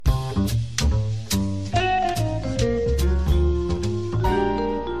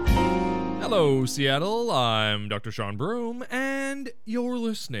Hello, Seattle. I'm Dr. Sean Broom, and you're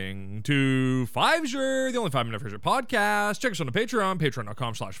listening to Fivesier, the only 5-minute Frasier podcast. Check us out on Patreon,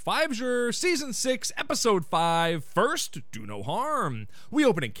 patreon.com/Fivesier, Season 6, Episode 5. First, do no harm. We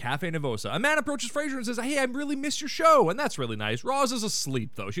open in Cafe Nervosa. A man approaches Frasier and says, hey, I really miss your show, and that's really nice. Roz is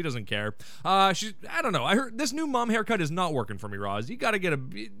asleep, though. She doesn't care. I don't know. I heard this new mom haircut is not working for me, Roz. You gotta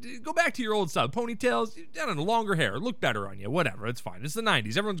go back to your old style. Ponytails, I don't know, longer hair. Look better on you. Whatever, it's fine. It's the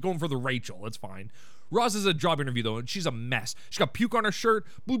 90s. Everyone's going for the Rachel. It's fine. Roz is a job interview, though, and she's a mess. She's got puke on her shirt,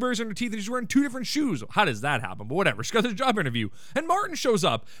 blueberries on her teeth, and she's wearing 2 different shoes. How does that happen? But whatever. She's got this job interview. And Martin shows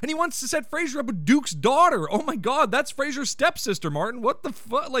up, and he wants to set Frasier up with Duke's daughter. Oh, my God. That's Frasier's stepsister, Martin. What the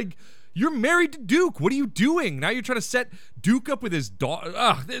fuck? Like, you're married to Duke. What are you doing? Now you're trying to set Duke up with his daughter.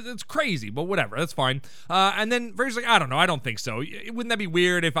 Ugh, it's crazy, but whatever. That's fine. And then Frasier's like, I don't know. I don't think so. Wouldn't that be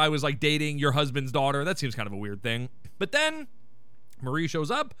weird if I was, like, dating your husband's daughter? That seems kind of a weird thing. But then Marie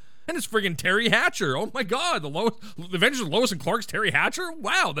shows up, and it's friggin' Terry Hatcher. Oh my God, the Adventures of Lois and Clark's Terry Hatcher?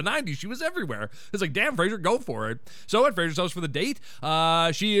 Wow, the 90s, she was everywhere. It's like, damn, Frasier, go for it. So at Frasier's house for the date,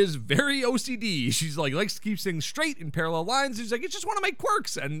 she is very OCD. She's like, likes to keep things straight in parallel lines. She's like, it's just one of my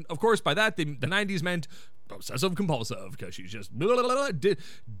quirks. And of course, by that, the 90s meant obsessive compulsive, because she's just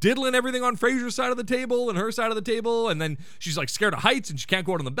diddling everything on Frasier's side of the table and her side of the table, and then she's like scared of heights and she can't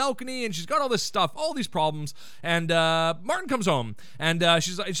go out on the balcony, and she's got all this stuff, all these problems. And Martin comes home, and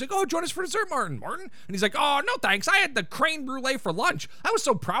she's like, oh, join us for dessert, Martin. And he's like, oh, no thanks, I had the creme brulee for lunch. I was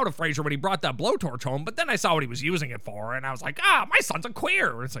so proud of Frasier when he brought that blowtorch home, but then I saw what he was using it for, and I was like, my son's a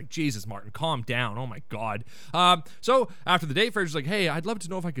queer. And it's like, Jesus, Martin, calm down. Oh my God. So after the date, Frasier's like, hey, I'd love to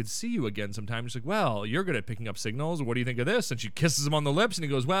know if I could see you again sometime. She's like, well, you're good at picking up signals. What do you think of this? And she kisses him on the lips, and he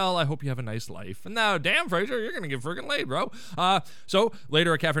goes, well, I hope you have a nice life. And now, damn, Frasier, you're gonna get friggin' laid, bro. So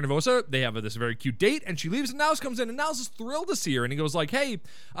later at Cafe Nervosa, they have this very cute date, and she leaves, and Niles comes in, and Niles is thrilled to see her, and he goes like, hey,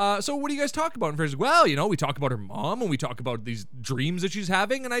 so what do you guys talk about? And Frasier's like, well, you know, we talk about her mom, and we talk about these dreams that she's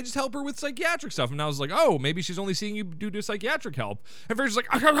having, and I just help her with psychiatric stuff. And Niles is like, oh, maybe she's only seeing you due to psychiatric help. And Frasier's like,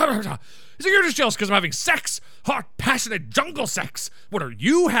 he's like, you're just jealous because I'm having sex, hot, passionate jungle sex. What are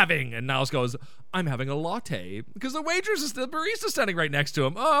you having? And Niles goes, I'm having a latte, because the waitress is the barista standing right next to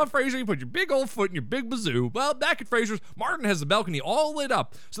him. Oh, Frasier, you put your big old foot in your big bazoo. Well, back at Frasier's, Martin has the balcony all lit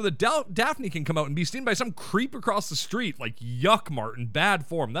up so that Daphne can come out and be seen by some creep across the street. Like, yuck, Martin, bad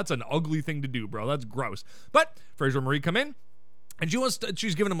form. That's an ugly thing to do, bro. That's gross. But Frasier and Marie come in, and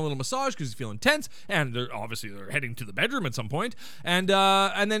she's giving him a little massage because he's feeling tense, and they're heading to the bedroom at some point,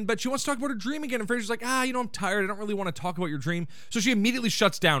 but she wants to talk about her dream again, and Frasier's like, I'm tired, I don't really want to talk about your dream. So she immediately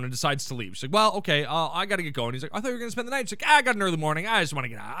shuts down and decides to leave. She's like, well, okay, I gotta get going. He's like, I thought you were gonna spend the night. She's like, I got an early morning, I just want to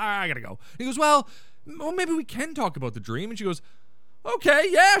get out, I gotta go. And he goes, well, maybe we can talk about the dream. And she goes, okay,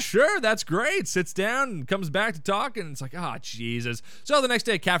 yeah, sure, that's great. Sits down and comes back to talk, and it's like, Jesus. So the next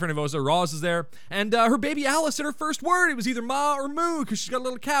day at Cafe Nervosa, Roz is there, and her baby Alice said her first word. It was either ma or moo, because she's got a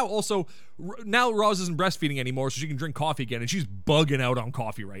little cow. Also, now Roz isn't breastfeeding anymore, so she can drink coffee again, and she's bugging out on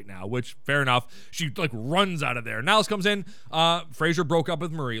coffee right now, which, fair enough. She, runs out of there. Niles comes in. Frasier broke up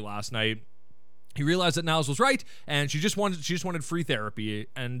with Marie last night. He realized that Niles was right, and she just wanted free therapy,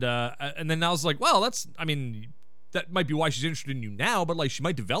 and then Niles is like, well, that might be why she's interested in you now, but she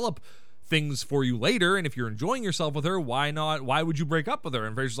might develop things for you later, and if you're enjoying yourself with her, why not? Why would you break up with her?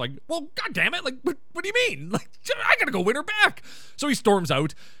 And Frasier's like, well, God damn it, what do you mean? I gotta go win her back. So he storms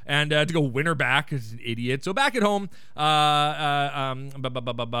out and to go win her back. He's an idiot. So back at home,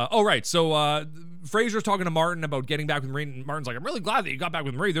 Frasier's talking to Martin about getting back with Marie, and Martin's like, I'm really glad that you got back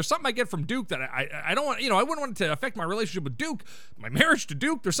with Marie. There's something I get from Duke that I don't want, I wouldn't want it to affect my relationship with Duke, my marriage to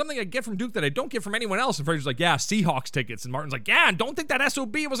Duke. There's something I get from Duke that I don't get from anyone else. And Frasier's like, yeah, Seahawks tickets. And Martin's like, yeah, and don't think that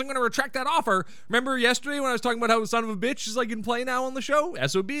SOB wasn't going to retract that offer. Remember yesterday when I was talking about how the son of a bitch is in play now on the show?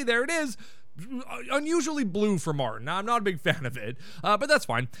 SOB, there it is. Unusually blue for Martin. Now, I'm not a big fan of it, but that's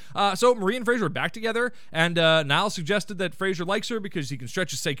fine. So Marie and Frasier are back together, and Niles suggested that Frasier likes her because he can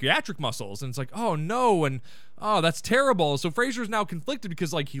stretch his psychiatric muscles, and it's like, oh no, and oh, that's terrible. So Frasier's now conflicted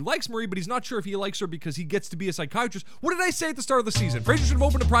because he likes Marie, but he's not sure if he likes her because he gets to be a psychiatrist. What did I say at the start of the season? Frasier should have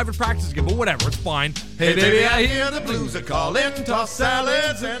opened a private practice again, but whatever, it's fine. Hey baby, I hear the blues are calling, tossed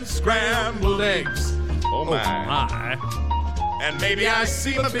salads and scrambled eggs. Oh my. And maybe I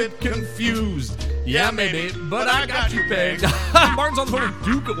seem a bit confused. Yeah, maybe, but I got you pegged. Martin's on the phone with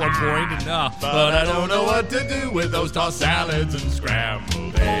Duke at one point, and but I don't know what to do with those tossed salads and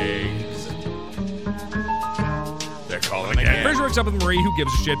scrambled eggs. They're calling again. Frasier wakes up with Marie, who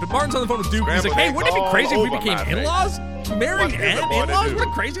gives a shit, but Martin's on the phone with Duke, and he's like, hey, wouldn't it be crazy if we became in-laws? Married and in-laws? What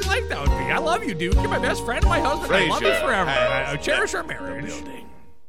a crazy life that would be. I love you, Duke. You're my best friend and my husband. I love you forever. I cherish our marriage.